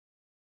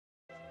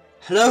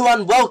Hello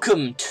and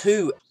welcome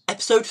to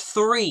episode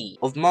 3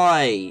 of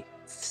my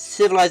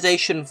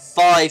Civilization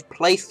V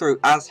playthrough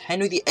as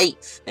Henry VIII,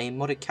 a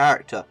modded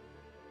character.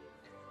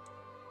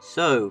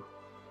 So,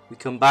 we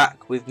come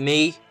back with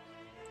me,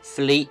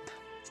 Philippe,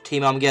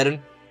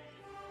 TeamArmageddon,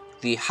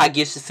 the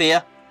Hagia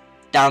Sophia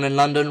down in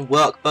London,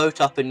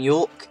 workboat up in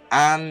York,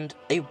 and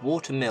a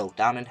watermill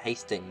down in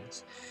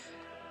Hastings.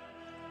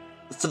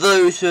 For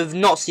those who have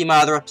not seen my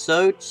other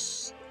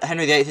episodes,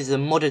 Henry VIII is a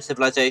modded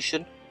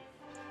civilization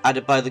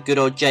added by the good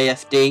old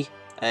JFD,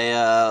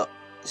 a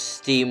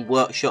Steam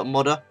Workshop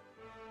modder.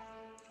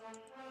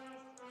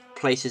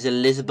 Place is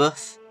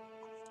Elizabeth,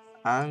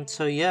 and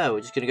so yeah, we're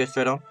just gonna go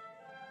straight on.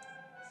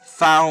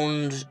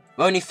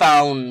 We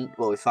found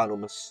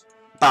almost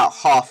about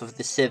half of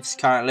the civs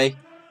currently,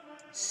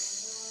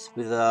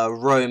 with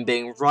Rome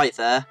being right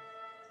there,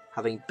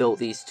 having built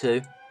these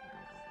two.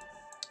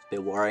 It's a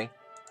bit worrying.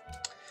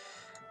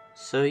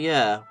 So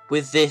yeah,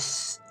 with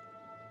this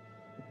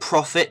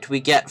profit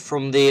we get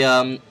from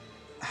the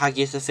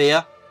Hagia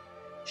Sophia,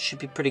 should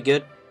be pretty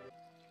good.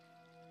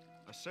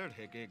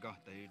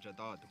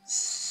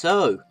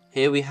 So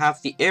here we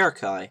have the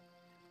Iroquois,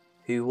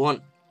 who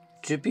want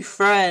to be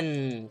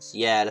friends.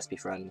 Yeah, let's be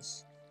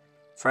friends.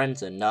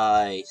 Friends are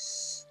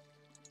nice.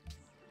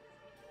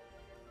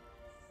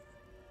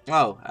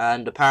 Oh,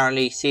 and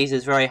apparently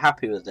Caesar's very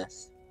happy with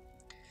this.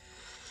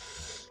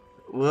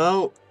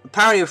 Well,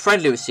 apparently we're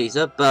friendly with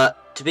Caesar,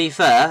 but to be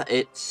fair,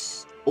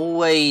 it's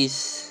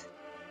always...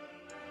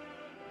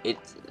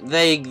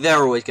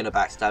 They're always going to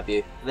backstab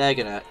you. They're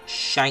going to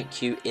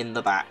shank you in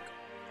the back.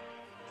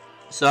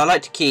 So I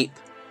like to keep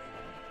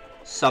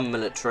some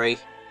military.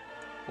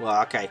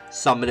 Well, okay,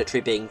 some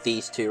military being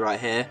these two right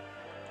here.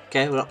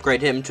 Okay, we'll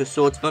upgrade him to a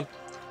swordsman.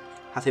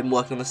 Have him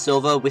working on the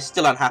silver. We're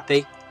still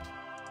unhappy,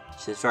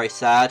 which is very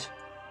sad.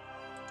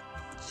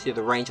 See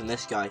the range on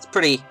this guy. It's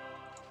pretty...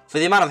 For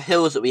the amount of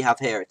hills that we have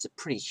here, it's a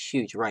pretty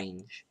huge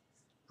range.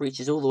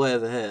 Reaches all the way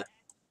over here.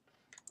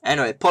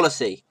 Anyway,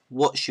 policy.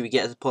 What should we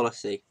get as a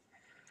policy?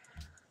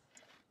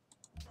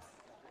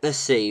 Let's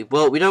see.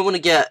 Well, we don't want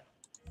to get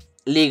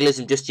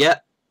legalism just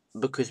yet,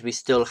 because we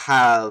still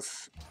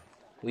have...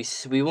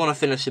 We want to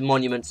finish the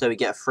monument so we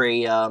get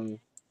free the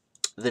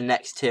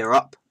next tier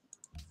up.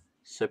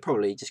 So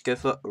probably just go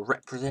for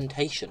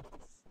representation.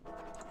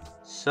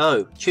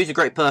 So, choose a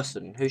great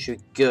person. Who should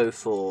we go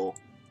for?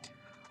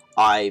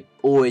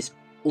 Almost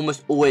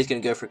always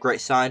going to go for a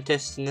great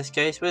scientist in this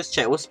case. Let's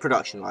check. What's the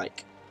production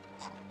like?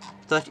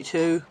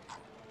 32.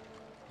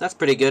 That's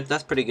pretty good.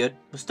 That's pretty good.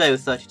 We'll stay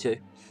with 32.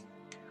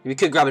 We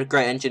could grab a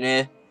great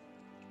engineer.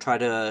 Try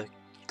to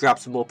grab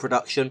some more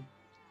production.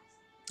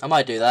 I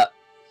might do that.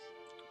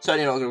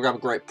 Certainly not going to grab a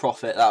great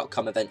profit. That'll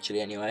come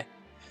eventually anyway.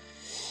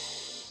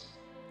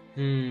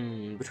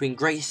 Between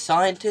great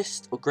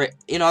scientist or great... I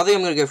think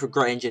I'm going to go for a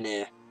great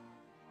engineer.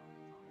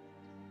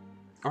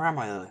 Or am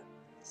I though?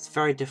 It's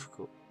very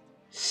difficult.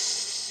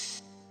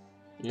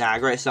 Nah,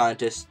 great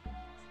scientist.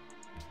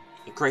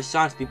 A great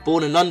scientist. Be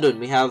born in London.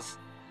 We have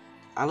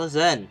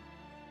Alazen.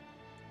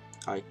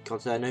 I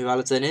can't say I know who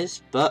Alazen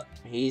is, but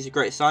he's a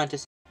great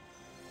scientist.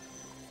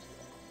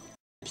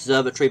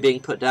 Observatory being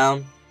put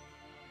down.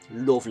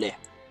 Lovely.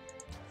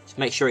 Just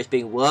make sure it's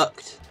being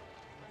worked.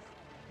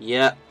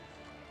 Yeah.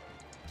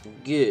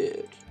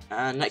 Good.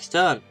 And next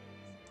turn.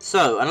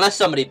 So, unless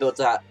somebody builds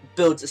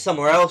it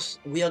somewhere else,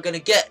 we are going to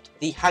get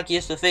the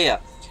Hagia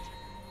Sophia.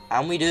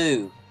 And we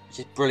do. Which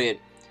is brilliant.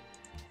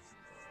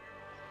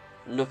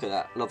 Look at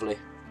that. Lovely.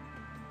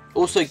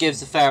 Also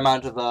gives a fair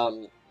amount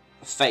of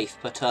faith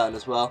per turn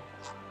as well.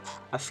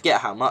 I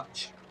forget how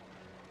much.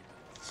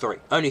 3.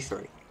 Only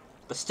 3.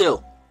 But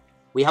still,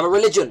 we have a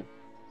religion.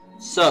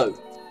 So,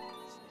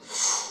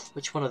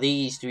 which one of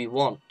these do we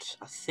want?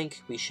 I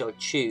think we shall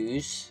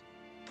choose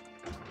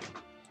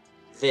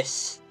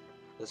this.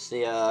 That's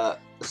the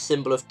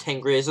symbol of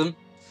Tengrism.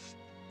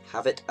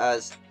 Have it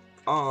as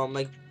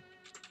Armageddon.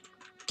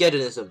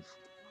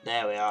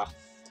 There we are.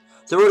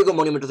 So we've already got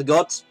Monument of the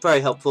Gods.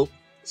 Very helpful.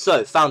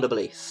 So, founder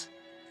belief.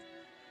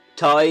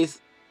 Tithe.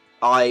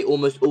 I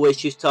almost always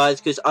choose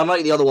tithes because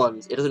unlike the other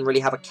ones, it doesn't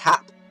really have a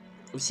cap.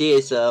 You see,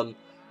 it's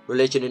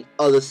religion in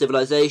other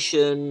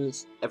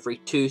civilizations, every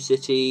 2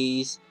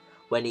 cities,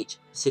 when each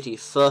city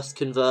first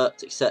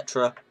converts,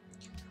 etc.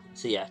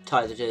 So yeah,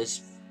 tithe it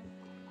is.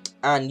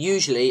 And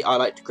usually I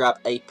like to grab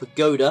a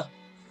pagoda,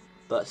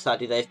 but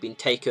sadly they've been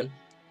taken.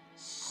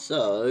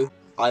 So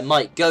I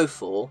might go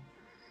for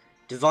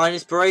divine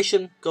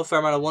inspiration. Got a fair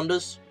amount of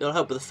wonders. It'll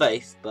help with the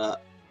faith,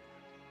 but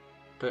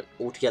don't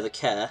altogether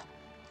care.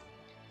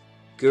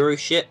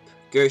 Guruship.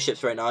 Guruship's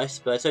very nice,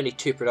 but it's only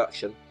 2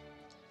 production.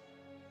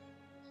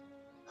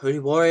 Holy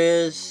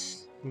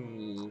warriors.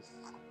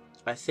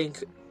 I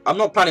think I'm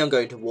not planning on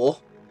going to war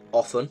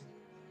often,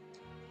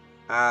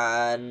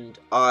 and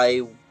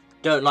I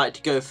don't like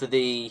to go for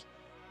the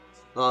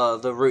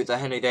route that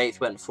Henry VIII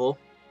went for.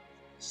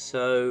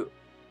 So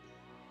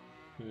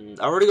I've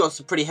already got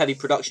some pretty heavy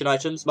production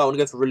items. Might want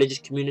to go for religious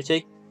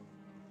community.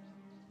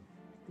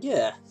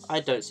 Yeah,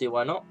 I don't see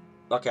why not.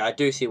 Okay, I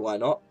do see why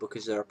not,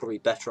 because there are probably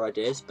better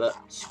ideas, but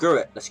screw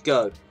it, let's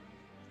go.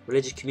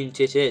 religious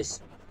community it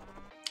is.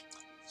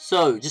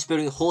 So, just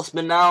building a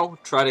horseman now.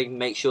 Try to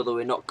make sure that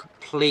we're not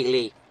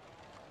completely...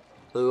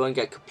 that we won't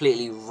get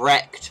completely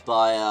wrecked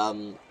by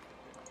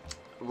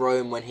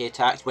Rome when he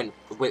attacks,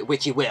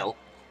 which he will.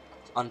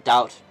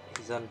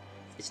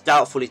 It's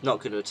doubtful he's not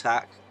going to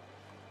attack.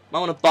 Might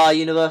want to buy a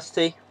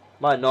university.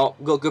 Might not.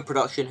 We've got good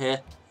production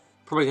here.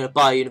 Probably going to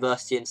buy a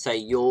university in, say,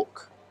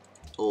 York.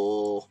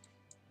 Or...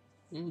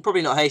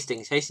 probably not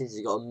Hastings. Hastings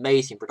has got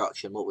amazing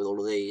production, what with all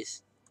of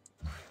these.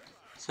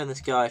 Send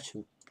this guy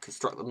to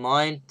construct the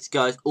mine. This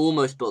guy's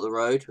almost built the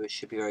road, which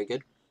should be very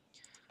good.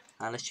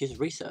 And let's choose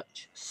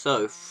research.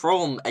 So,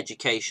 from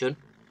education,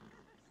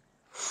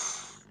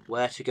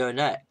 where to go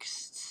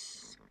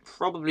next?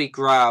 Probably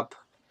try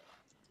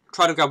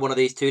to grab one of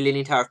these two.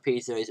 Leaning Tower of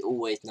Pisa is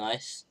always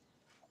nice.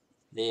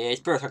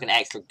 It's built like an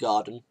extra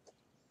garden.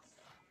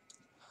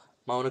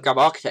 Might want to grab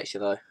architecture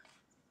though.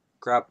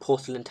 Grab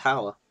Porcelain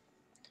Tower.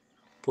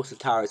 Porcelain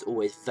Tower is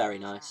always very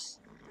nice.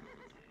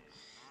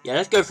 Yeah,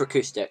 let's go for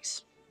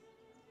acoustics.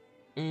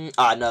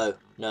 No,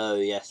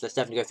 yes, let's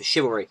definitely go for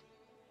chivalry.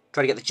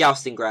 Try to get the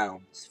jousting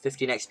grounds.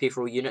 15 XP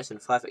for all units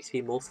and 5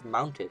 XP more for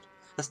mounted.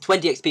 That's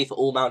 20 XP for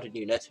all mounted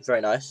units.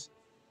 Very nice.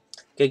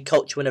 Gain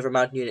culture whenever a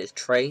mounted unit is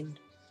trained.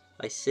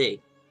 I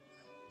see.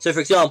 So, for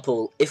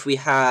example, if we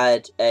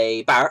had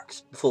a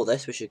barracks before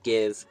this, which would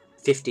give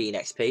 15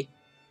 XP.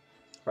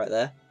 Right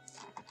there.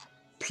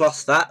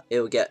 Plus that,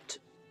 it will get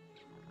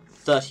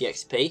 30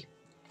 XP.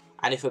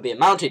 And if it would be a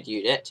mounted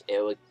unit,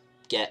 it would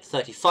get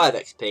 35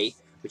 XP,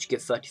 which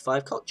gives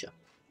 35 culture.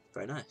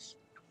 Very nice.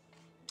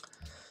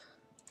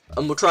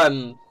 And we'll try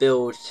and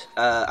build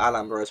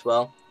Alhambra as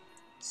well.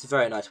 It's a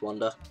very nice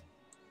wonder.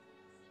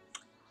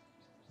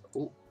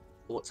 Ooh,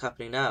 what's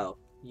happening now?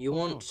 You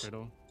want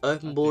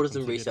open borders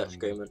and research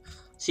agreement.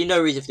 See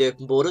no reason for the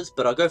open borders,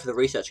 but I'll go for the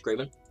research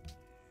agreement.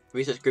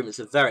 Research agreements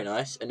are very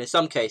nice, and in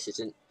some cases,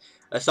 in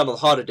some of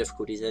the harder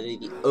difficulties, they're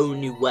the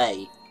only way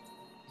you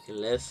can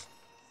live.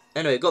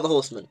 Anyway, got the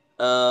horseman.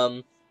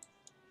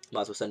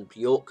 Might as well send him to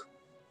York.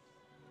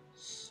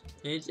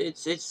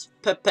 It's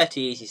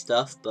petty easy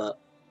stuff, but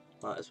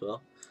might as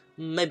well.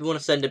 Maybe want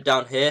to send him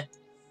down here,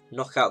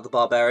 knock out the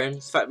barbarians.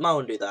 In fact, might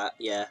want to do that.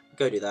 Yeah,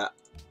 go do that.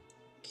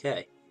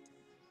 Okay.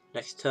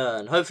 Next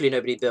turn. Hopefully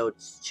nobody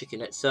builds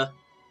Chichen Itza.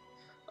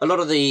 A lot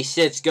of the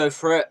Siths go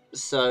for it,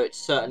 so it's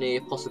certainly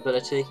a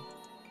possibility.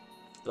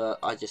 But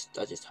I just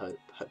hope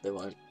they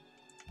won't.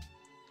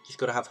 Just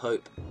gotta have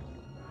hope.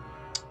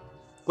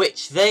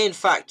 Which they in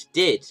fact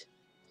did.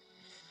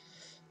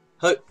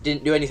 Hope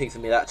didn't do anything for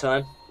me that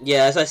time.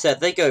 Yeah, as I said,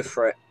 they go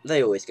for it.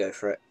 They always go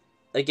for it.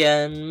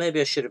 Again, maybe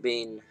I should have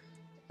been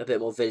a bit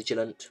more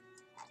vigilant.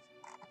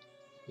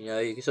 You know,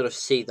 you can sort of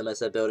see them as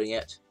they're building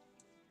it.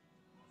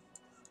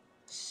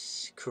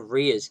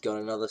 Korea's got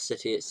another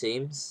city, it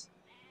seems.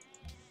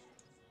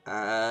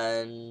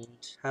 And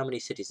how many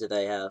cities do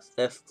they have?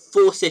 They have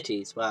 4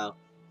 cities, wow.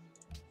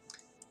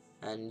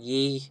 And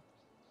they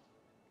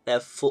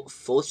have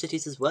 4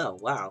 cities as well,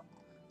 wow.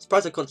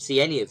 Surprised I can't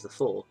see any of the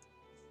 4.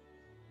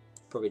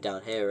 Probably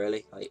down here,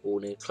 really, like all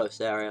near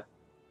close area.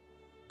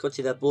 Can't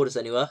see their borders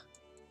anywhere.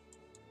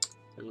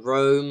 And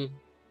Rome,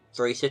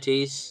 3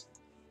 cities.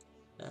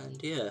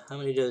 And yeah, how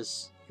many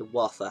does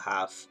Hiawatha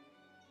have?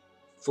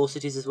 4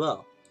 cities as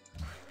well.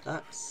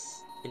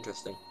 That's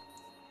interesting.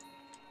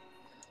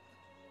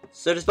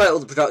 So despite all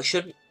the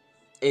production,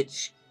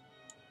 it's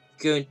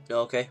going...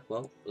 Okay,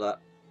 well, that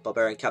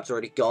barbarian cap's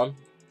already gone.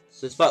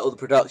 So despite all the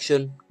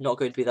production, not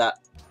going to be that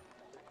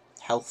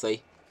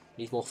healthy.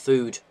 Needs more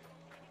food.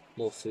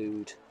 More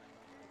food.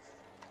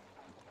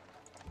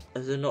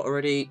 Has it not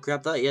already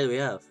grabbed that? Yeah, we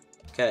have.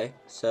 Okay,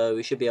 so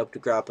we should be able to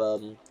grab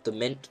the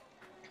mint.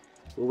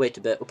 We'll wait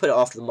a bit. We'll put it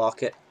after the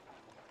market.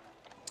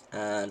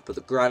 And put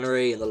the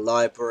granary and the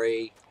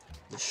library,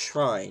 the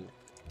shrine.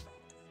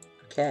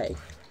 Okay.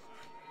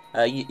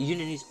 Unit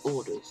needs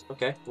orders.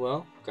 Okay,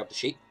 well, grab the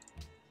sheet.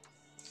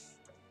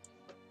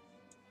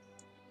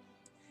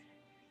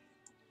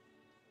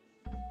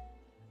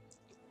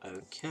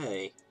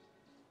 Okay.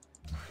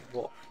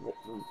 What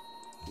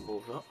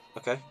was that?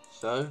 Okay,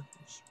 so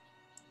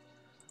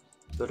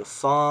build a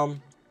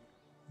farm.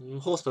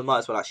 Horsemen might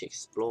as well actually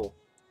explore.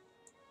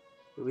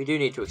 But we do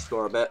need to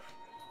explore a bit.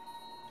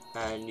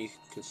 And you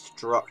can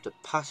construct a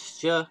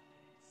pasture.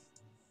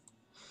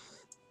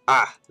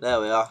 Ah, there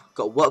we are.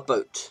 Got a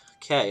workboat.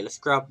 Okay, let's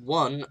grab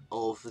one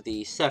of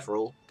the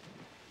several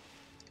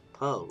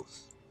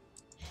pearls.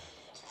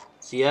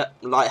 So yeah,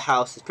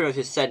 lighthouse is pretty much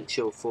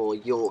essential for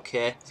York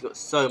here. It's got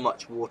so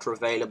much water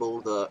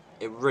available that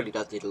it really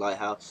does need a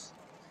lighthouse.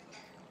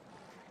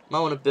 Might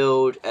want to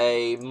build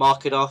a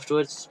market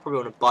afterwards.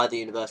 Probably want to buy the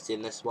university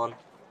in this one.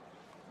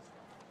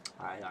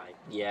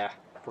 Yeah,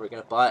 probably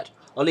going to buy it.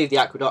 I'll leave the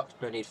aqueduct,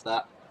 no need for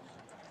that.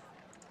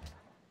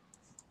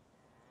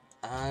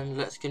 And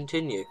let's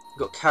continue.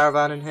 Got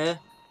caravan in here.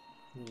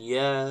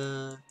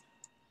 Yeah.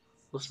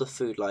 What's the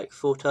food like?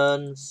 4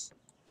 turns.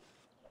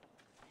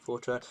 4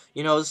 turns.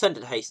 You know, I'll send it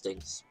to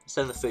Hastings.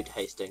 Send the food to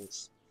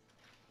Hastings.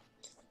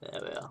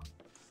 There we are.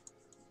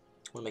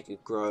 I want to make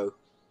it grow.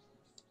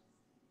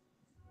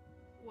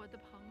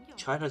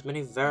 China has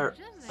many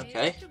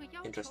okay,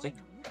 interesting.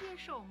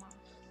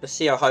 Let's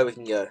see how high we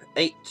can go.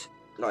 8,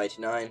 not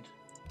 89.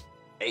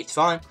 8's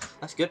fine,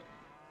 that's good.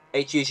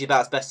 8's usually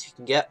about as best you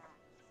can get.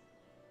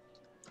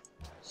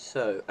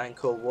 So,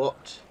 Angkor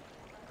Wat.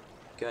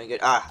 Going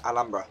good. Ah,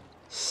 Alhambra.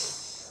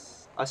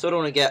 I sort of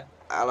want to get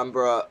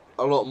Alhambra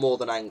a lot more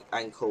than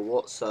Angkor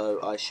Wat, so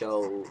I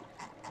shall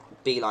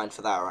beeline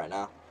for that right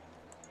now.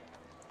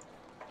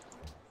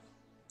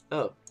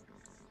 Oh,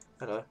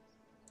 hello.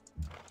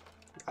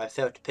 I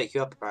failed to pick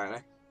you up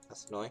apparently.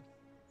 That's annoying.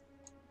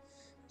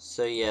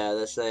 So yeah,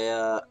 there's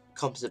a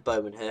composite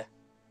bowman here.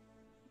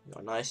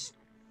 Not nice.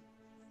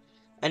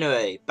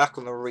 Anyway, back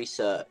on the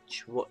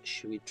research. What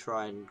should we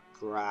try and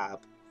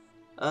grab?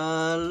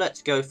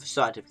 Let's go for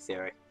scientific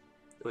theory.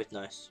 Always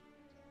nice.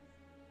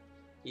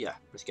 Yeah,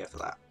 let's go for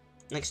that.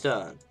 Next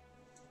turn.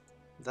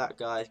 That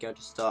guy is going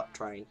to start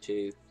trying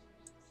to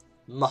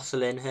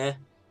muscle in here.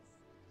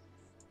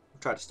 I'll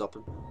try to stop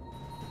him.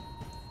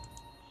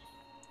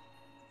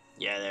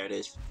 Yeah, there it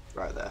is.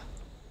 Right there.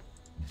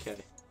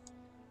 Okay.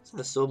 So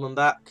the swordman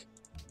back.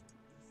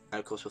 And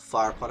of course we'll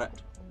fire upon it.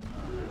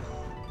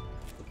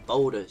 The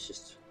boulders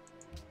just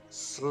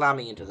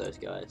slamming into those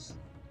guys.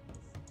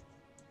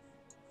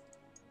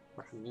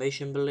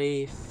 Reformation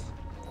belief.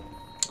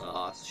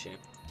 Oh, that's a shame.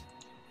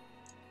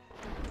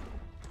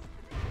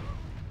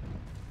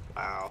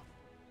 Wow.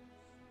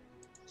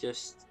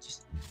 Just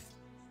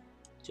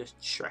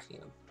shrekking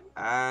them.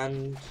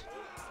 And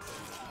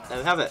there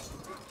we have it.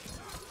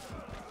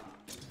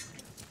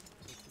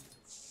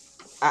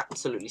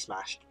 Absolutely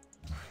smashed.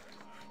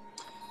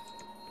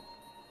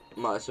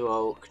 Might as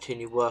well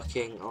continue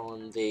working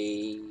on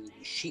the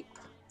sheep.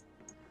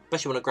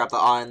 Especially want to grab that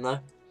iron though.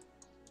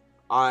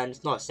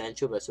 Iron's not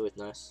essential, but it's always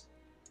nice.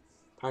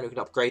 Apparently we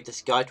can upgrade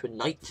this guy to a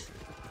knight.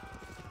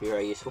 Be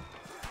very useful.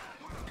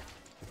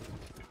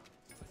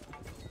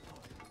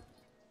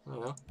 Oh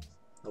well,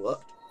 that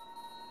worked.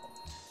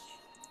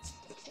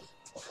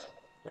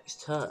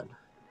 Next turn.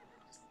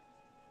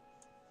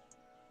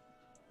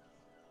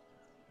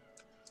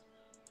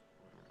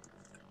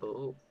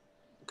 Oh,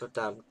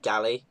 goddamn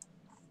galley.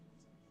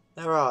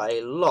 There are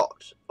a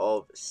lot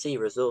of sea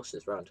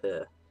resources around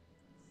here.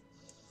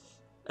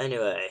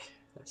 Anyway,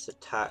 let's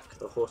attack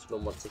the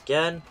horseman once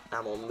again,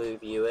 and we'll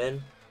move you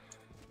in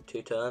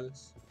 2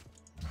 turns.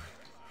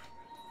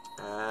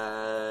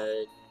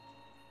 And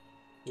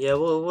yeah,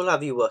 we'll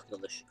have you working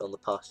on the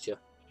pasture.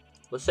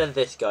 We'll send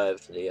this guy over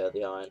to the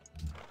iron.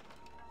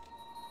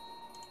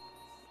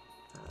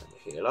 And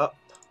heal up.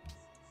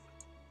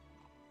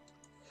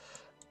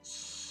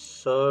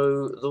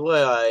 So the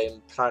way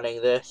I'm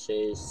planning this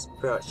is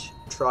pretty much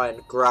try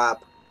and grab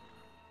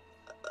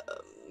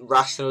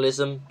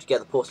rationalism to get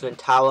the porcelain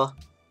tower.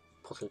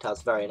 Porcelain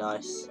tower's very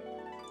nice.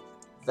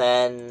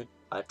 Then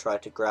I try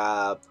to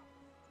grab,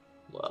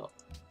 well,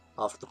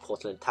 after the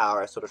porcelain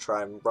tower I sort of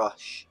try and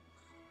rush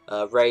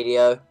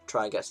radio,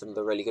 try and get some of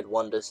the really good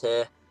wonders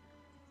here.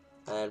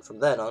 And from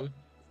then on,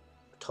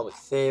 atomic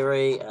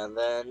theory, and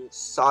then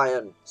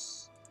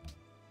science.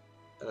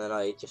 And then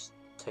I just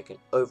take an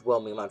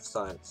overwhelming amount of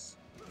science.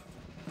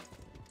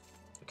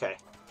 Okay,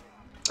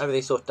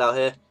 everything's sorted out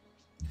here.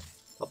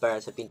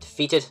 Barbarians have been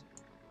defeated.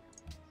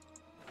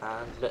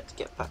 And let's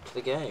get back to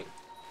the game.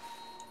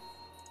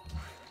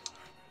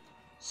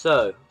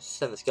 So,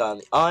 send this guy on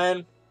the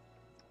iron.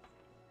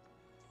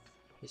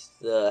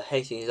 The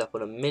Hastings is up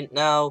on a mint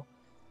now.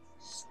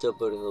 Still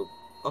building the...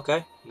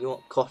 Okay, you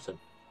want cotton.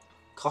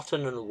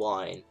 Cotton and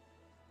wine.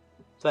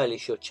 Fairly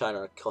sure China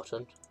are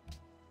cotton.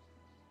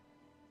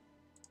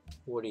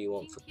 What do you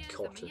want for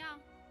cotton?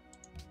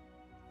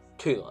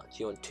 Too much.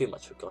 You want too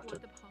much for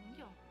cotton.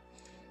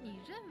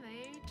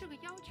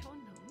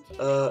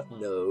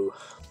 No.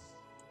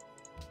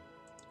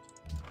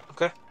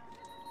 Okay.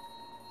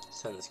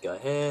 Send this guy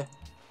here.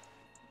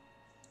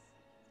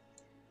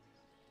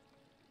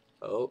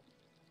 Oh.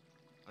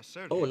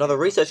 Oh, another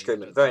research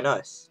agreement. Very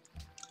nice.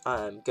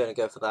 I'm going to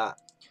go for that.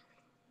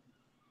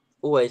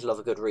 Always love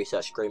a good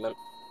research agreement.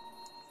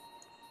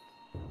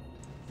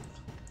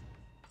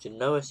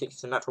 Genoa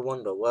seeks a natural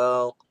wonder.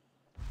 Well,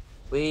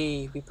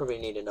 we probably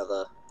need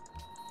another.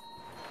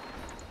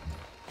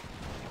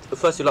 But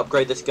first we'll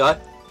upgrade this guy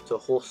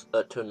to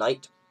a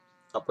knight.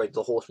 Upgrade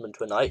the horseman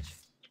to a knight.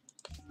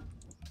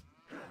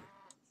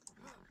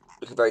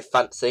 Looking very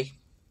fancy.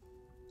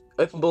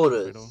 Open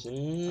borders.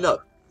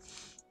 No.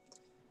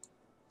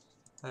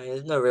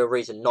 There's no real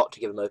reason not to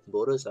give them open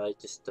borders. I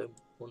just don't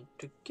want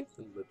to give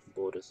them open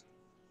borders.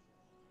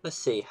 Let's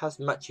see. Has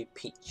Machu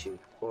Picchu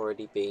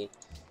already been?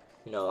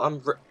 No,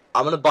 I'm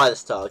gonna buy the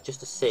star just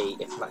to see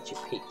if Machu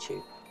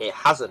Picchu. It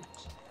hasn't.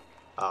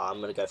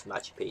 I'm gonna go for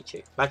Machu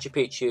Picchu. Machu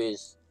Picchu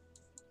is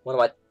one of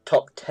my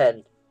top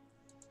 10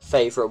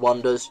 favourite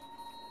wonders.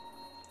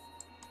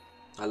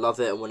 I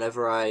love it, and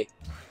whenever I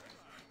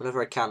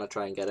can, I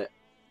try and get it.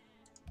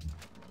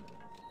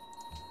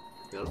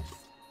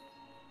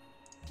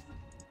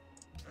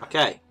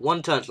 Okay,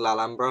 1 turn to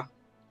Alhambra.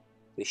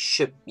 We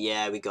should,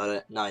 yeah, we got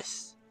it.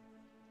 Nice.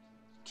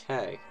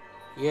 Okay,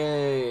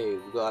 yay,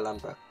 we got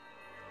Alhambra.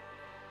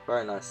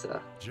 Very nice,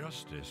 sir.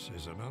 Justice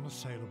is an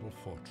unassailable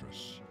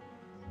fortress,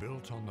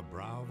 built on the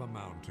brow of a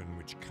mountain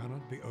which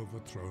cannot be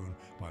overthrown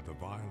by the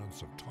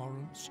violence of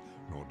torrents,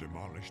 nor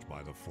demolished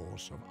by the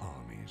force of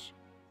armies.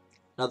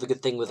 Another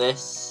good thing with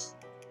this...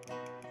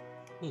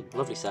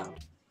 lovely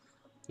sound.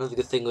 Another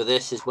good thing with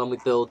this is when we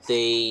build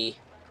the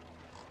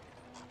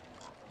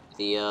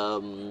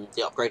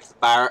upgrade to the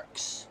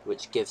barracks,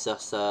 which gives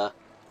us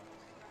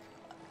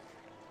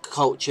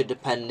culture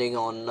depending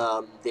on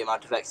the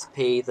amount of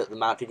XP that the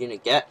mounted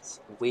unit gets,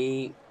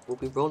 we will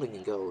be rolling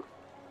in gold.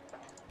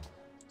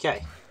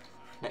 Okay,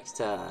 next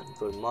turn,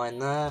 put a mine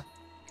there,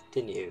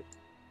 continue.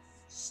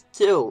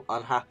 Still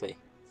unhappy.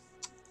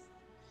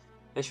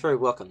 Let's very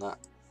welcome that.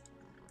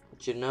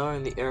 Genoa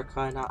and the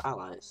Iroquois are now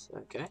allies.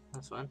 Okay,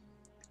 that's fine.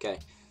 Okay,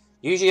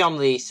 usually I'm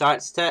the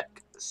science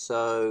tech,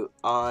 so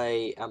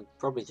I am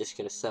probably just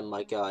going to send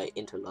my guy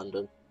into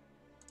London.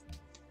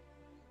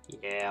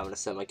 Yeah, I'm going to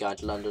send my guy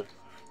to London.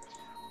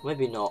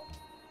 Maybe not.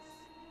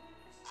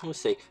 We'll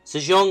see.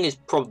 Sejong is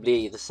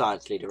probably the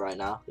science leader right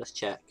now. Let's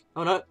check.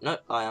 Oh no, no,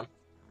 I am.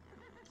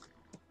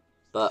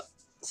 But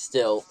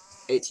still,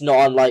 it's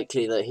not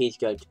unlikely that he's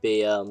going to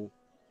be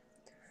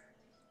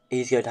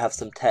he's going to have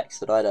some techs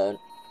that I don't.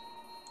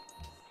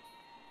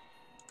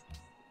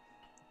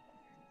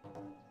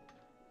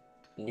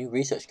 New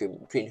research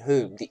agreement between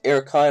whom? The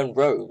Iroquois and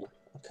Rome.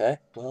 Okay,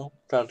 well,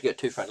 trying to get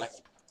too friendly.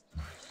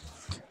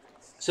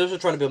 So we're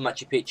trying to build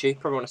Machu Picchu.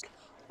 Probably want to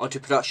onto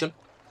production.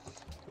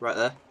 Right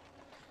there.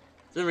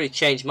 Doesn't really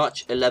change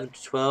much. 11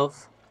 to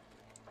 12.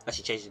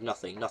 Actually changes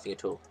nothing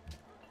at all.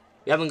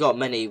 We haven't got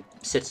many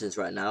citizens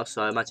right now,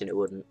 so I imagine it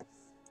wouldn't.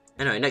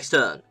 Anyway, next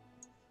turn.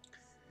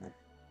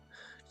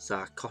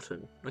 Tsar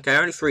Cotton. Okay,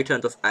 only 3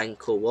 turns off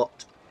Angkor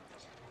Wat.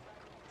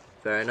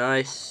 Very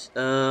nice.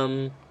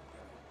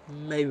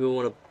 Maybe we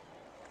want to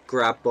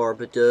grab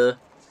Borobudur.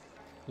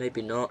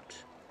 Maybe not.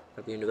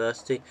 At the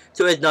university.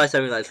 So it's nice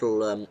having that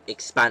little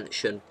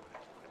expansion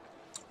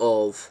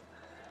of,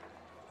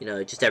 you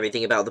know, just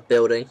everything about the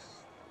building.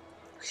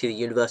 See the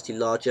university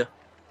larger.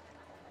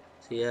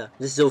 So yeah,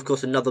 this is of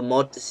course another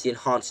mod. This is the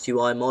enhanced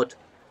UI mod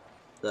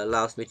that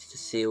allows me to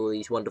see all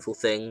these wonderful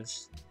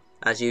things.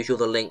 As usual,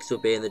 the links will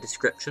be in the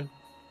description.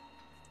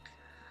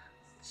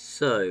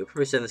 So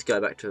probably send this guy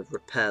back to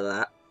repair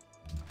that,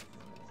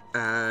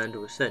 and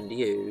we'll send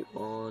you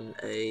on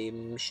a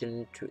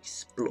mission to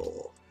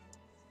explore.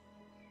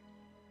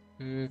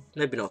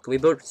 Maybe not. Can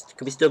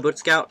we still build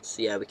scouts?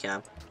 Yeah, we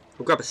can.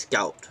 We'll grab a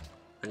scout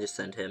and just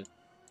send him,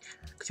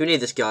 because we need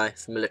this guy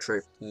for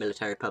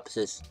military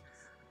purposes.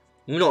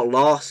 We're not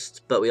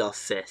last, but we are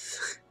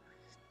 5th.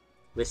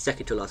 We're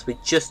second to last. We're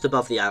just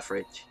above the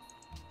average,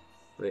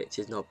 which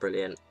is not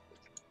brilliant.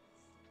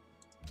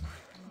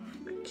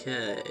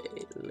 Okay,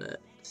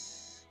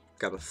 let's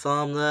grab a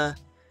farm there.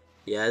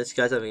 Yeah, this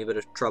guy's having a bit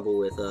of trouble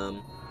with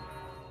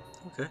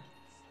okay,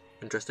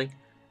 interesting.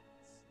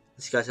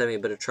 This guy's having a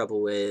bit of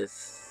trouble with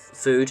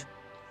food.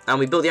 And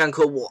we built the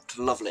Angkor Wat.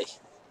 Lovely.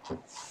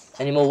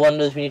 Any more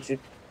wonders we need to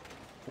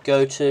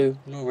go to?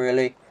 Not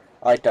really.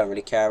 I don't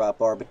really care about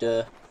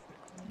Borobudur.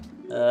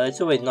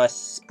 It's always nice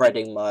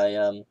spreading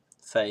my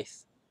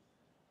faith.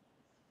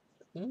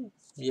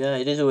 Yeah,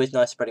 it is always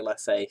nice spreading my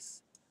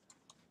faith.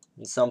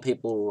 And some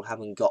people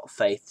haven't got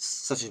faiths,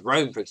 such as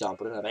Rome, for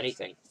example, don't have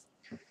anything.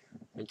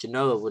 And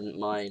Genoa wouldn't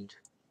mind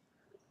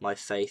my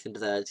faith into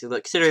theirs.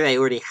 Considering they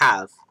already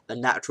have a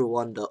natural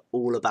wonder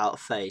all about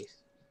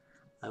faith,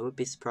 I would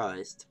be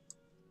surprised.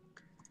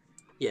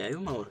 Yeah, you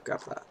might want to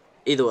grab that.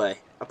 Either way,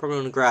 I probably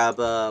want to grab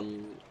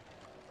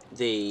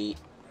the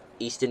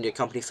East India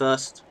Company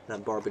first,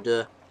 then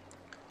Borobudur,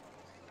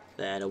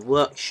 then a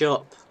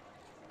workshop,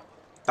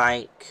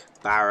 bank,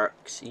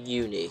 barracks,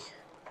 uni,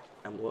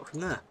 and work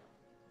from there.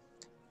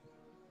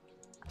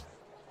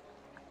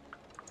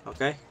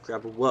 Okay,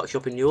 grab a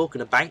workshop in New York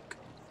and a bank.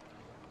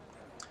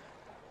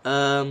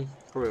 Probably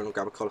want to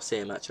grab a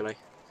Colosseum actually.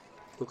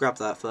 We'll grab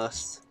that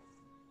first.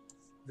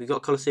 Have we got a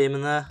Colosseum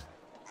in there?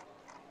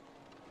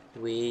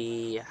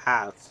 We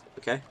have.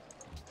 Okay.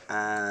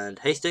 And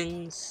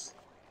Hastings.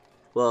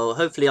 Well,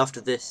 hopefully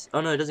after this... Oh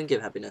no, it doesn't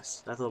give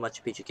happiness. I thought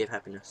Machu Picchu gave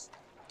happiness.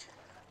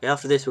 Okay,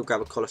 after this we'll grab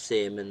a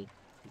Colosseum in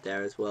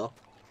there as well.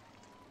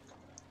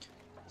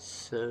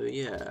 So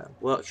yeah,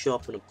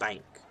 workshop and a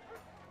bank.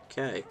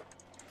 Okay.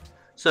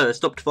 So,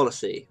 stopped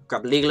policy.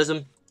 Grab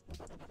legalism.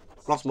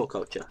 Lots more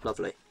culture.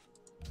 Lovely.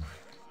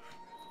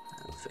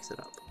 We'll fix it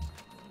up.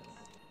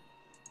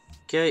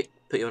 Okay,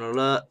 put you on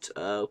alert.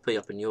 We'll put you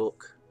up in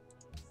York.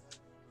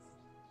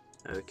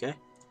 Okay.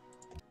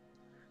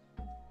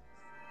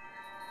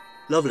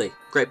 Lovely.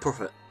 Great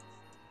prophet.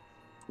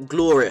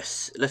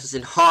 Glorious. Let us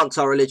enhance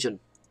our religion.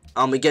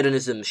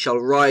 Armageddonism shall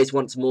rise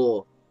once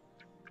more.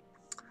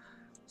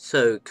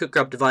 So, could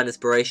grab divine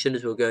inspiration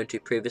as we were going to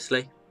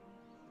previously.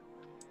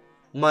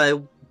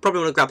 Probably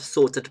want to grab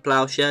swords into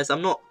plowshares.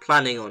 I'm not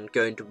planning on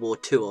going to war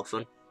too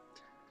often,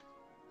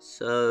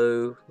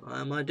 so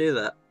I might do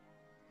that.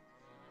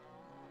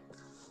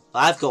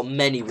 I've got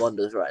many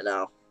wonders right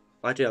now.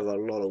 I do have a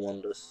lot of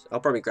wonders.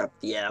 I'll probably grab...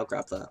 Yeah, I'll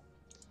grab that.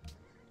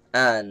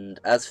 And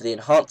as for the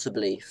enhancer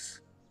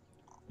belief...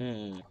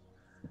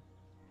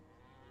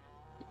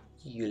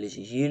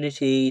 Ulysses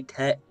Unity,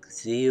 Tech,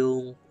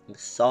 Zeal,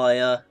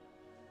 Messiah.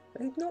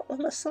 Maybe not a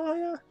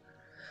Messiah.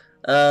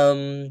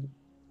 I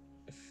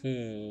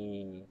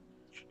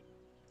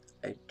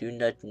do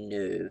not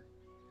know.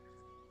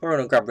 We're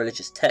gonna grab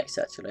religious text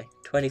actually.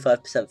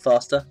 25%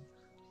 faster.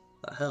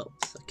 That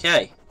helps.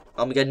 Okay.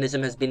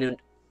 Armagedonism has been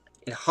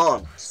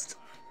enhanced.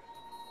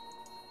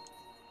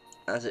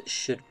 As it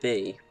should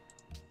be.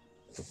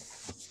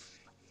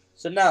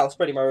 So now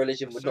spreading my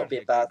religion would not be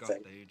a bad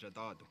thing.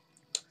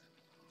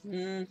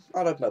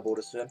 I'd open my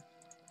borders to him.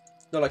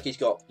 Not like he's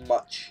got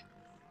much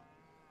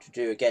to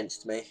do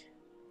against me.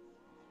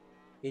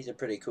 He's a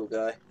pretty cool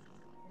guy.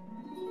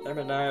 Him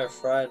and I are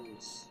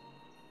friends.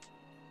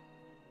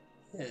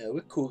 Yeah,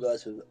 we're cool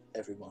guys with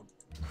everyone.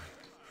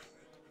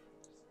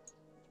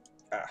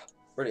 Ah,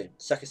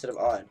 brilliant. Second set of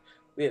iron.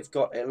 We have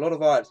got a lot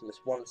of iron from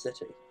this one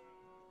city.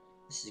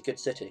 This is a good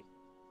city.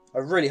 I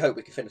really hope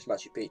we can finish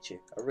Machu Picchu.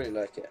 I really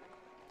like it.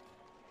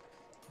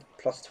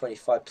 Plus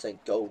 25%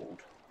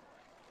 gold.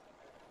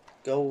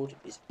 Gold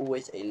is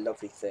always a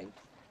lovely thing.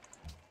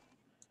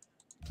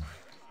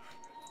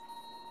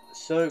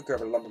 So,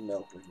 grab a London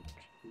mill.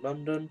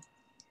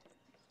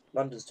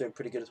 London's doing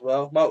pretty good as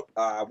well. Might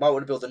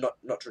want to build the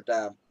Notre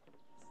Dame.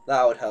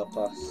 That would help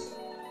us.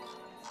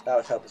 That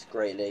would help us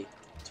greatly.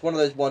 It's one of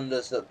those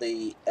wonders that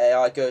the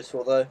AI goes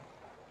for, though.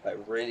 Like,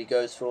 really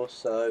goes for,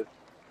 so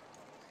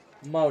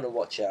might want to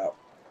watch out.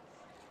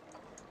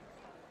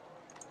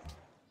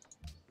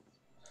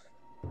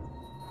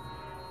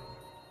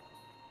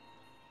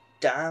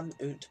 Damn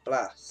und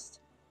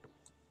blast.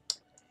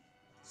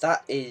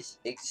 That is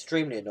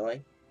extremely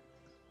annoying.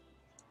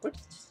 What,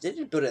 they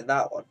didn't put in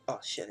that one. Oh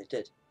shit, they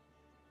did.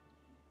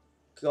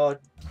 God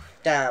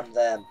damn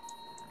them.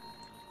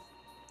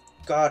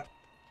 God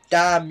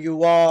damn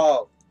you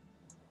all.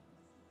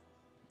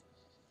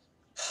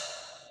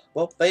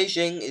 Well,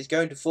 Beijing is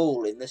going to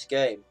fall in this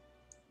game.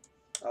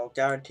 I'll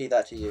guarantee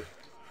that to you.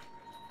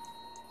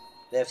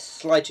 They have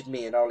slighted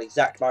me and I'll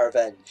exact my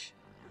revenge.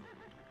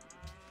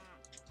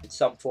 In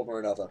some form or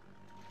another.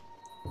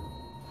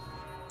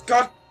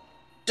 God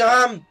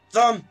damn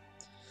them!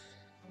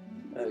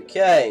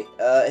 Okay,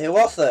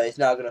 Hiawatha is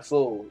now going to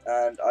fall,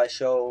 and I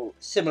shall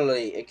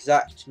similarly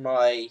exact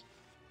my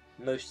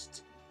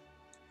most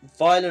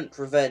violent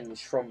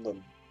revenge from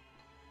them.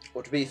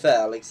 Or to be fair,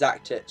 I'll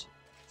exact it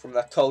from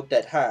their cold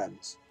dead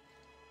hands.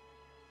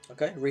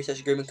 Okay, research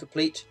agreement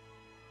complete.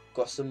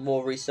 Got some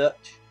more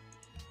research.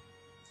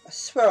 I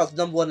swear I was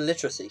 #1 in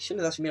literacy.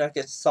 Shouldn't that mean I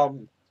get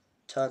some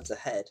turns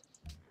ahead?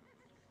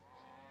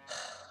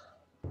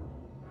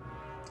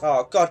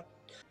 Oh, God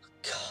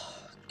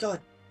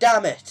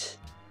damn it!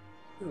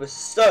 We were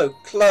so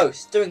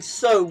close, doing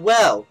so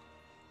well.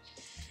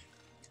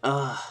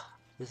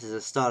 This is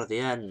the start of the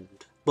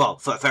end. Well,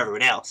 for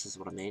everyone else is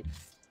what I mean.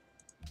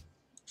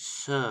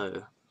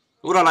 So,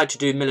 what I like to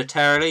do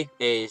militarily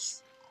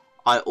is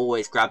I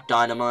always grab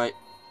dynamite.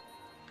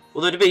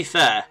 Although to be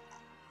fair,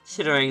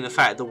 considering the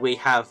fact that we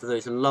have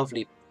those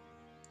lovely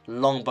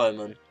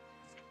longbowmen,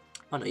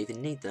 I don't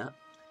even need that.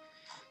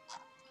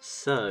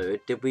 So,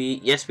 did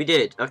we? Yes, we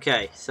did.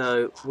 Okay,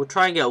 so we'll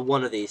try and get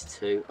one of these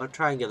two. I'll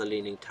try and get the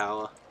Leaning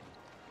Tower.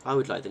 I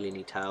would like the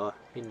Leaning Tower.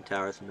 Leaning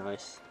Tower is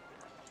nice.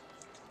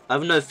 I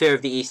have no fear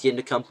of the East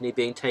India Company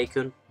being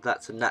taken.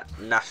 That's a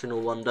national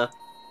wonder.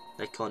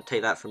 They can't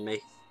take that from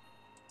me.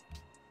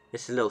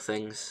 It's the little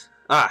things.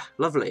 Ah,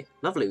 lovely.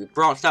 Lovely. We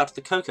branched out to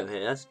the cocoa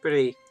here. That's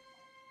pretty...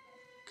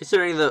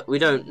 Considering that we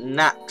don't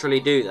naturally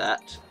do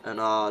that, and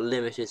our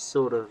limit is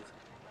sort of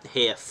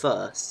here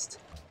first.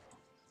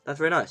 That's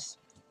very nice.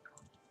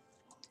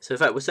 So in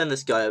fact, we'll send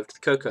this guy over to the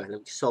cocoa and we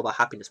can solve our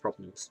happiness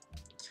problems.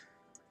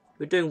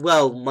 We're doing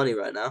well money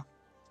right now.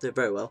 Doing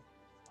very well.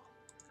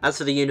 As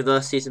for the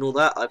universities and all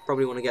that, I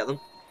probably want to get them.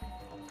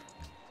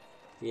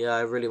 Yeah,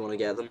 I really want to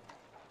get them.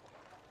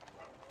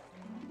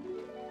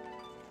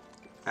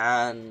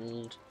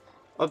 And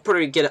I'll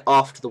probably get it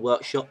after the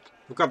workshop.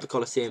 We'll grab the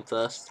Colosseum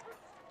first.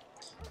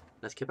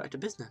 Let's get back to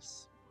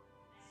business.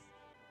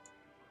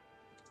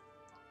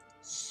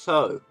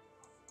 So,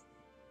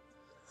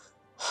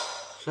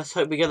 let's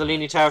hope we get the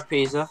Leaning Tower of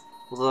Pisa.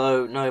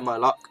 Although, knowing my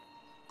luck,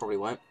 probably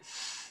won't.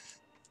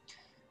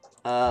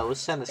 We'll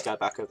send this guy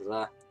back over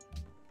there.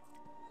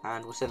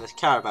 And we'll send this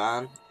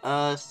caravan.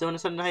 Still want to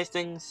send to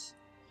Hastings?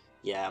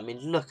 Yeah, I mean,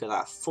 look at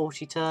that.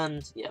 40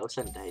 turns. Yeah, we'll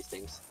send it to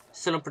Hastings.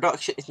 Still on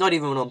production. It's not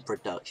even on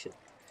production.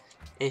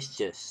 It's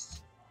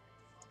just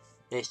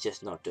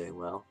not doing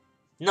well.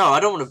 No, I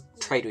don't want to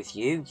trade with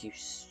you,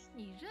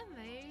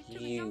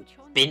 you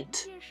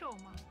bint.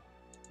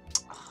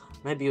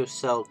 Maybe you'll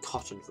sell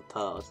cotton for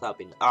pearls. That'd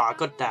be... Ah,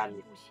 god damn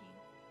you.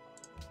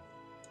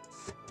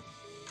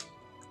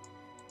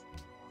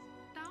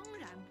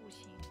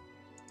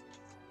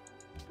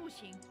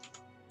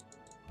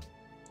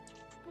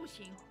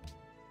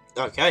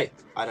 Okay,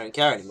 I don't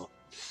care anymore.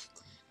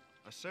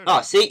 Ah,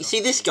 see,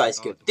 this guy's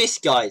good. This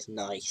guy's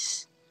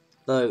nice.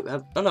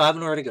 Though, oh no, I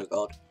haven't already got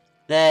God.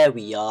 There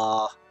we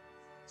are.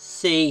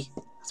 See,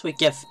 that's what we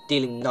get for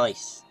dealing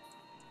nice.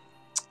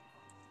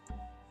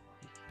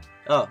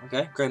 Oh,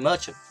 okay. Great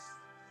merchant.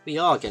 We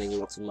are getting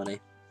lots of money.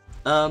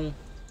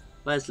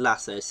 Where's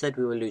Lasso? Said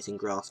we were losing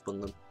grasp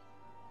on them.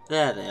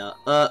 There they are.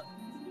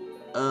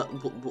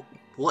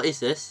 What is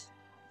this?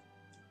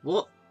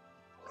 What?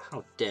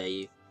 How dare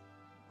you?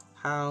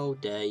 How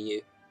dare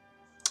you?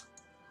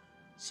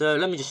 So,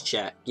 let me just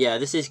check. Yeah,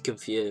 this is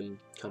confusing.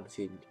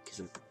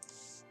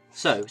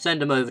 So,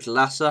 send them over to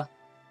Lassa.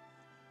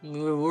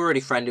 We're already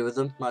friendly with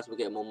them. Might as well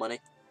get more money.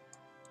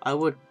 I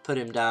would put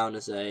him down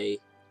as a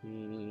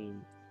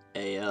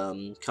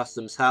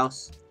customs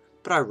house,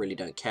 but I really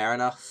don't care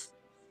enough.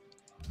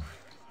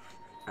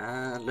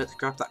 And let's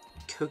grab that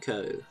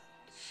cocoa.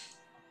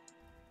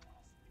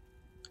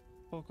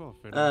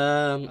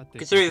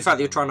 Considering the fact that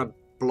you're trying to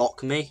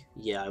block me,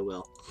 yeah, I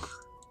will.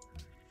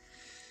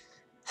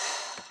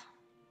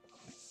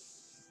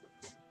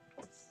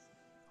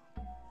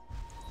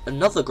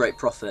 Another great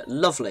profit.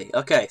 Lovely.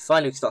 Okay,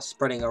 finally we can start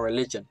spreading our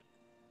religion.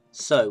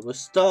 So, we'll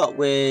start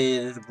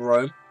with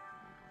Rome.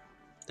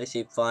 They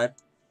seem fine.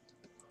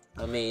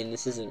 I mean,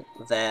 this isn't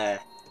their...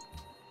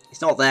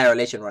 It's not their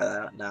religion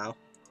right now.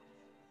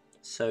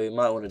 So, we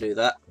might want to do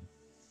that.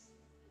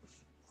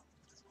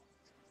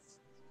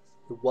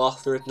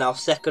 Watha is now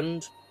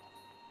second.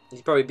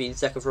 He's probably been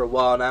second for a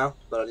while now,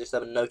 but I just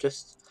haven't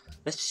noticed.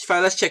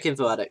 Let's check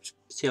info addict.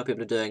 See how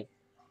people are doing.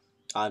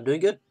 I'm doing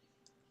good.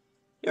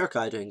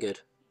 Yokai doing good.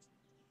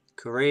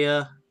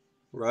 Korea,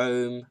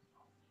 Rome,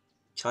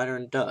 China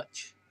and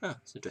Dutch. Oh,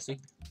 that's interesting.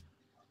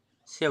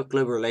 See how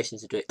global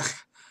relations are doing.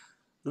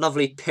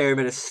 Lovely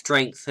pyramid of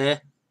strength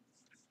here.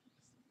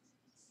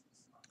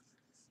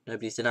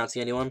 Nobody's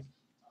denouncing anyone.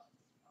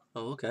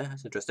 Oh, okay,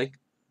 that's interesting.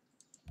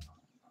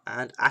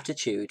 And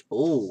attitude.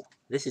 Oh,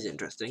 this is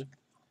interesting.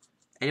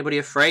 Anybody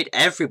afraid?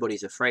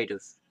 Everybody's afraid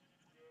of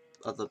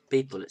other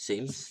people, it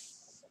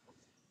seems.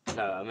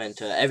 No, I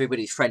meant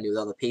everybody's friendly with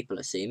other people,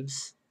 it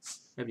seems.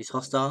 Nobody's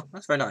hostile.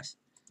 That's very nice.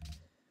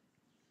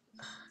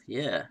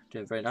 Yeah,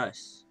 doing very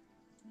nice.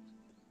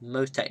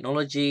 Most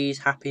technologies,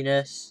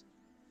 happiness.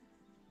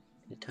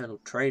 Internal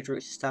trade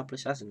routes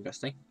established. That's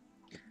interesting.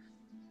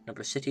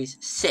 Number of cities,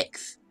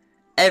 6th.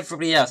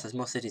 Everybody else has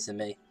more cities than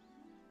me.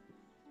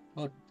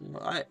 Well,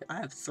 I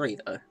have 3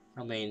 though.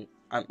 I mean,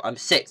 I'm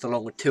 6th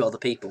along with 2 other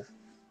people,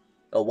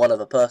 or 1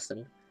 other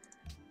person.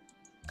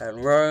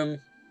 And Rome.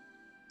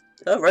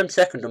 Oh, Rome's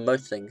second on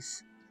most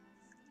things.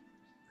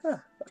 Huh,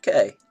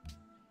 okay.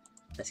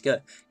 Let's go.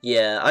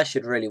 Yeah, I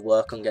should really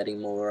work on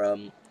getting more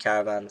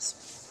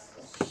caravans.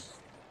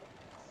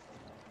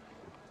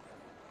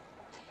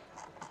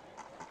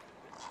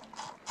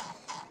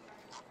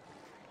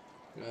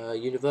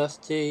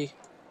 University.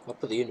 I'll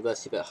put the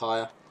university a bit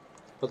higher.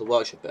 Put the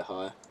workshop a bit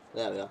higher.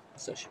 There we are.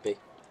 So it should be.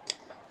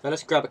 Now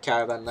let's grab a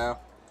caravan now.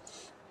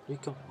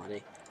 We've got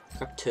money.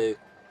 Grab 2.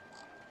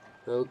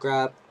 We'll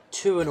grab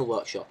 2 in a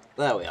workshop.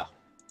 There we are.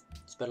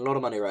 Spend a lot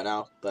of money right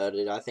now, but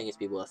I think it's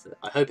been worth it.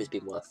 I hope it's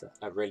been worth it.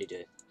 I really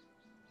do.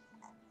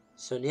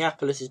 So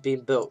Neapolis is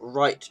being built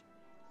right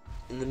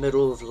in the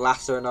middle of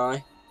Lassa and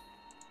I.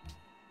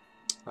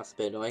 That's a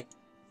bit annoying.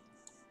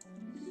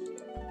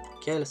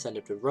 Okay, let's send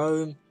it to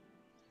Rome.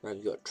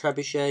 Rome's got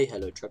Trebuchet.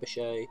 Hello,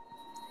 Trebuchet.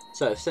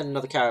 So, send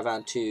another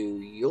caravan to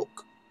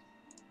York.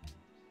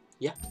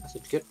 Yeah, that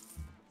seems good.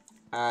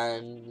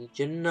 And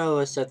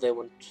Genoa said they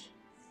want...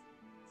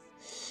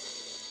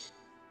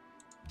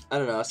 I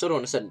don't know, I still don't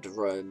want to send it to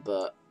Rome,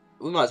 but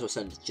we might as well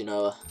send it to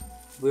Genoa.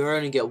 We'll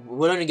only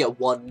get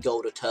 1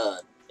 gold a turn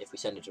if we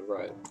send it to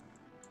Rome.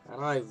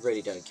 And I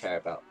really don't care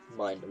about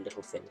minor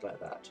little things like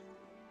that.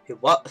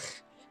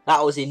 What?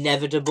 That was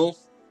inevitable,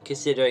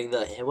 considering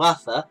that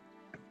Hiwatha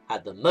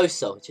had the most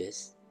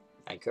soldiers,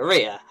 and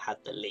Korea had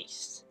the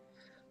least.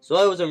 So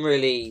I wasn't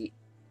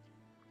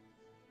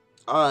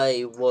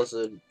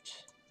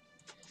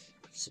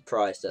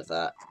surprised at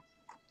that.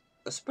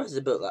 I'm surprised they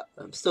built that.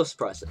 I'm still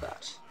surprised at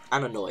that.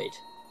 And annoyed.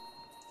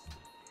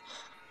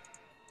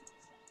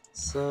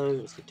 So,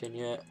 let's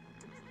continue.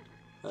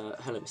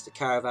 Hello, Mr.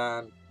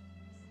 Caravan.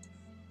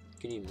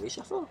 Can you even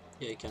reshuffle?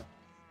 Yeah, you can.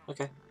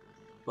 Okay.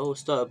 Well, we'll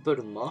start a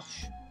Buddha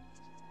march.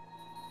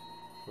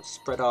 We'll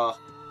spread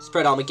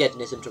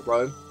Armageddonism to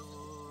Rome.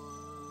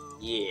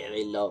 Yeah,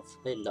 they love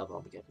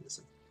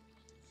Armageddonism.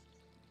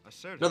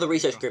 Another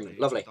research agreement.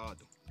 Lovely.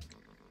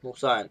 More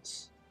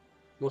science.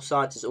 More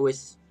science is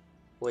always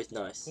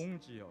nice.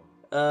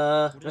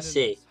 Let's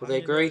see. Will they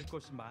agree?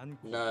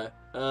 No.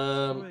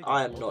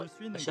 I am not.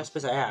 I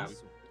suppose I am.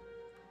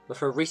 But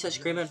for a research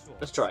agreement,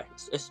 let's try.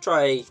 Let's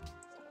try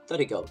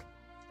 30 gold.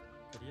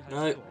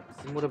 No.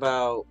 And what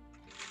about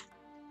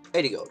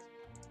 80 gold?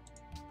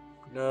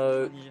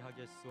 No.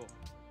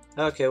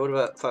 Okay, what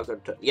about 5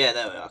 gold? Yeah,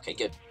 there we are. Okay,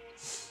 good.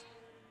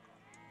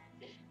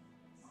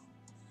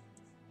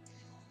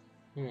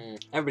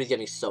 Everybody's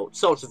getting salt.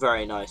 Salt's a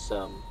very nice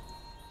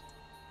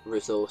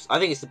resource. I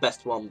think it's the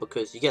best one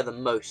because you get the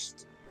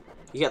most.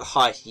 You get the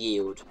highest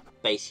yield,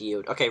 base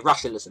yield. Okay,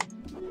 rationalism.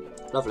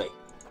 Lovely.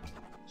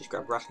 Just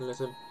grab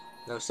rationalism.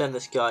 Now send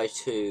this guy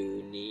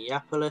to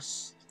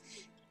Neapolis.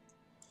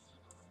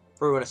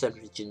 Probably want to send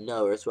him to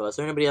Genoa as well. Is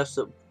there anybody else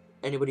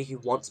anybody who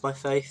wants my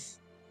faith?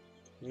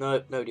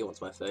 Nope, nobody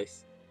wants my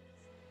faith.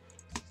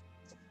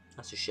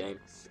 That's a shame.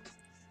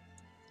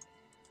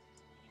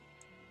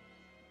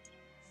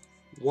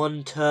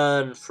 1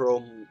 turn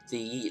from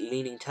the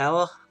Leaning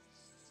Tower.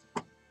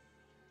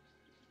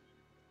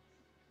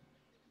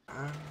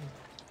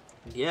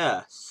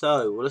 Yeah,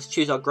 so let's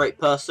choose our great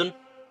person.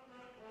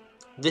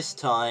 This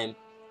time,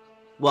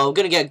 well, we're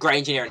going to get Great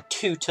Engineer in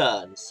 2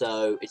 turns,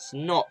 so it's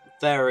not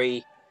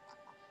very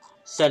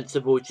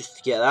sensible just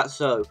to get that.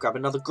 So, grab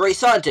another Great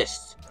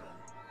Scientist.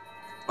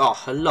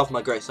 Oh, I love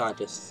my Great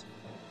Scientists.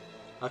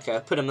 Okay,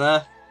 I'll put him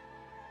there.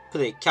 Put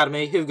the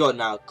Academy. Who have we got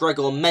now?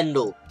 Gregor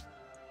Mendel.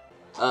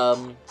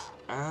 And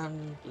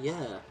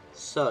yeah,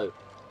 so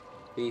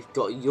we've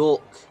got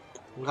York.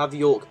 We'll have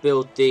York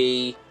build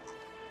a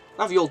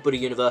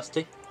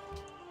university.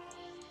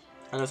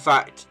 And in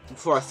fact,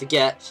 before I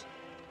forget,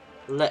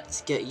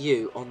 let's get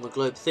you on the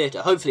Globe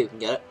Theatre. Hopefully we can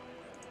get it.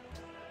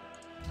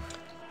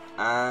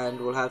 And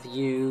we'll have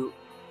you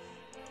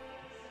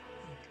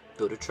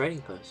build a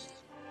trading post.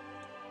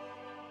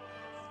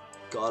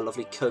 Got a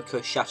lovely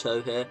Cocoa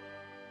Chateau here.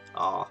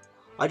 Ah,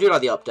 I do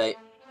like the update.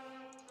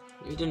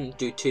 It didn't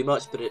do too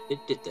much, but it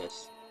did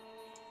this.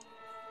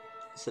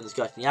 Send this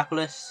guy to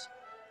Neapolis.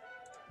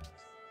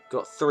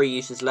 Got 3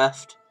 uses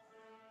left.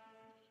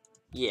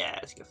 Yeah,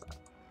 let's go for that.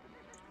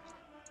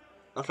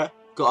 Okay,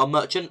 got our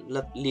merchant,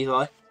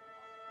 Levi.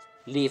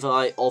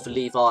 Levi of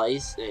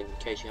Levi's, in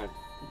case you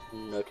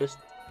hadn't noticed.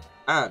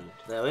 And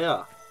there we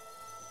are.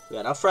 We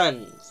are now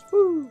friends.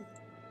 Woo!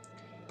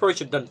 Probably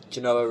should have done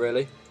Genoa,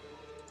 really.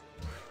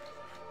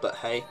 But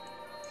hey,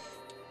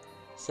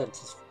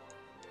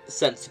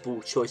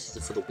 sensible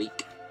choices for the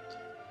week.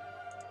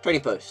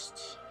 Trading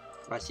post.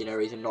 I see no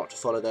reason not to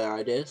follow their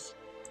ideas.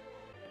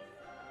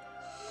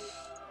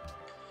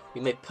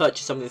 We may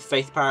purchase something with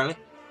faith, apparently.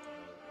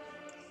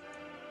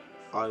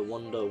 I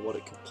wonder what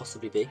it could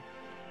possibly be.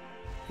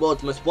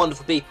 World's most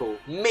wonderful people.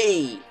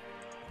 Me!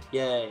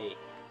 Yay.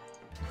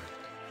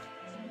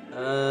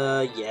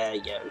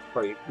 Yeah.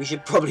 We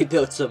should probably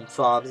build some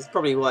farms. It's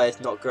probably why it's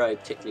not growing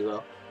particularly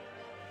well.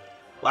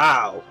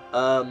 Wow.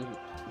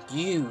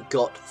 You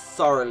got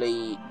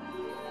thoroughly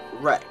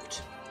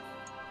wrecked.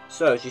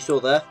 So, as you saw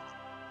there,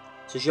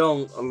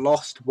 Sejong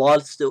lost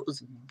whilst it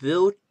was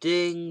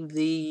building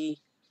the...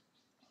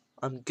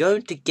 I'm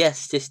going to guess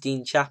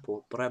Sistine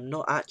Chapel, but I'm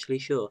not actually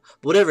sure.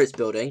 But whatever it's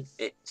building,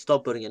 it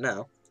stopped building it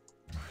now.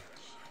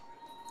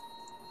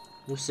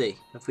 We'll see.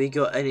 Have we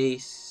got any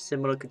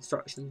similar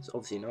constructions?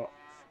 Obviously not.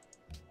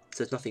 So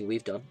there's nothing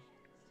we've done.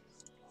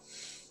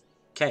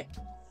 Okay.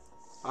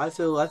 I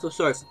feel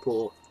sorry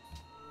for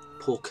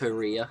poor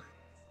Korea.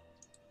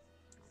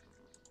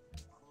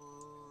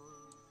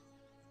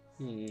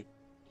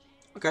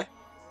 Okay.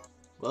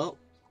 Well,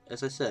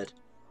 as I said,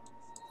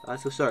 I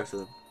feel sorry for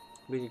them.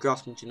 Moving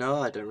grass from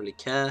Genoa, I don't really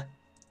care.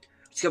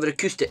 Discovered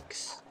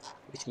acoustics,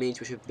 which means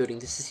we should be building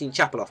the Sistine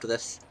Chapel after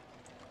this.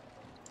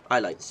 I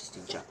like the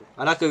Sistine Chapel.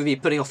 I'm not going to be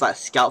putting off that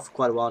scout for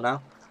quite a while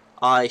now.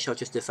 I shall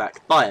just in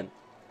fact buy him.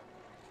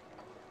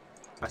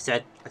 I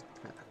said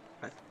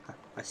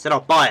I'll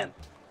buy him.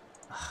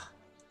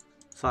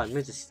 Fine,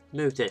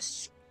 move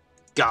this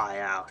guy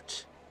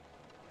out.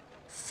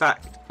 In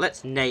fact,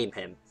 let's name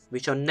him. We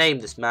shall name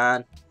this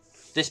man.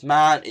 This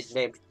man is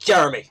named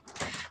Jeremy.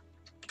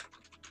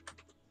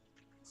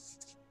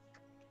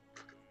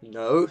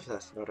 No,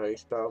 that's not how you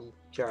spell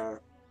There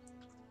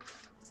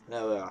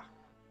we are.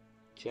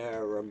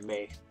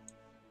 Jeremy.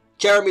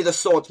 Jeremy the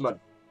Swordsman.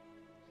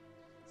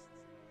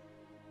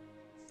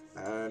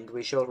 And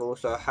we shall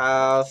also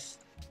have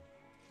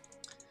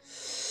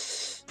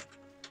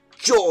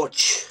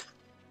George.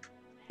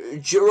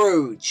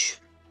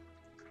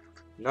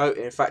 No,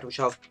 in fact we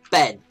shall have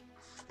Ben.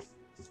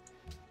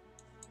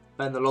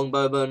 Ben the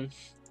Longbowman.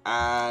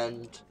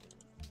 And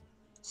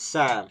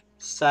Sam.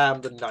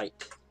 Sam the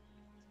Knight.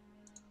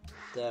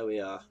 There we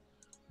are.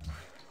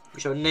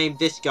 We shall name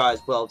this guy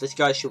as well. This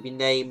guy shall be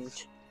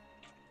named...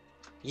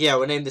 Yeah,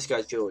 we'll name this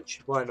guy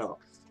George. Why not?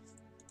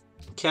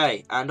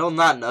 Okay, and on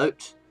that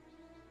note,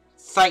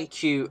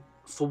 thank you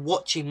for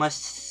watching my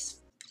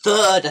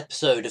 3rd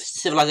episode of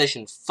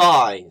Civilization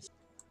V.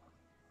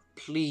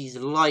 Please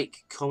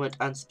like, comment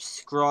and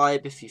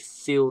subscribe if you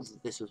feel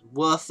that this was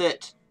worth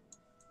it.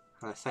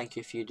 And I thank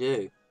you if you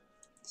do.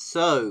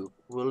 So,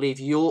 we'll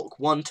leave York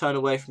 1 turn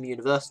away from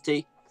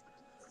university.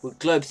 With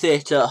Globe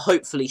Theatre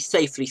hopefully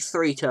safely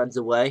 3 turns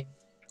away.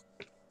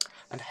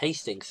 And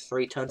Hastings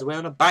 3 turns away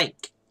on a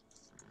bank.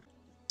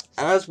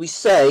 And as we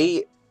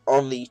say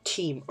on the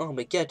Team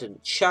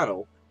Armageddon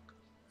channel,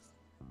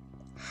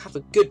 have a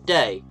good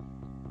day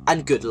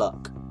and good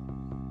luck.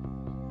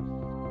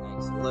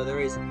 Thanks. Although there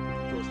is, of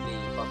course,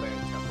 the barbarian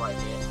camp right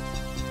here.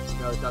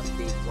 No, it doesn't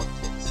need one to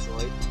get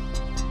destroyed.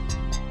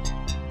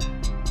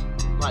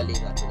 Might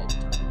leave that to later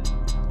time.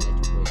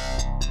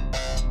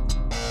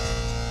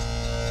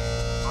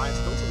 I'm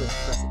not the most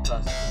impressive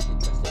person who's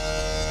interested.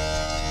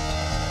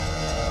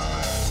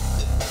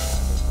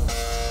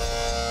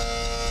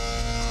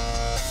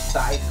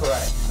 That is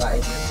correct. That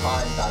is the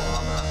time that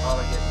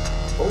Armageddon.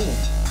 Oh,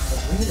 a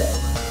relay.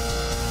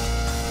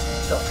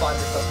 got 5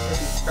 plus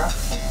 50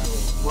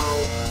 scraps. Well,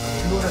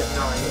 you order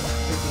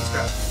 15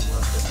 scraps is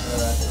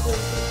worth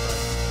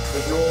it.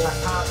 With your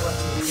power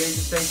weapon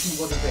engagement station,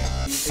 what do you think?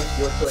 Do you think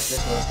Your choice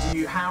this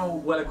one. how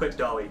well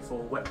equipped are we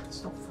for weapons?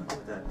 Stop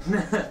fucking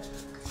with that.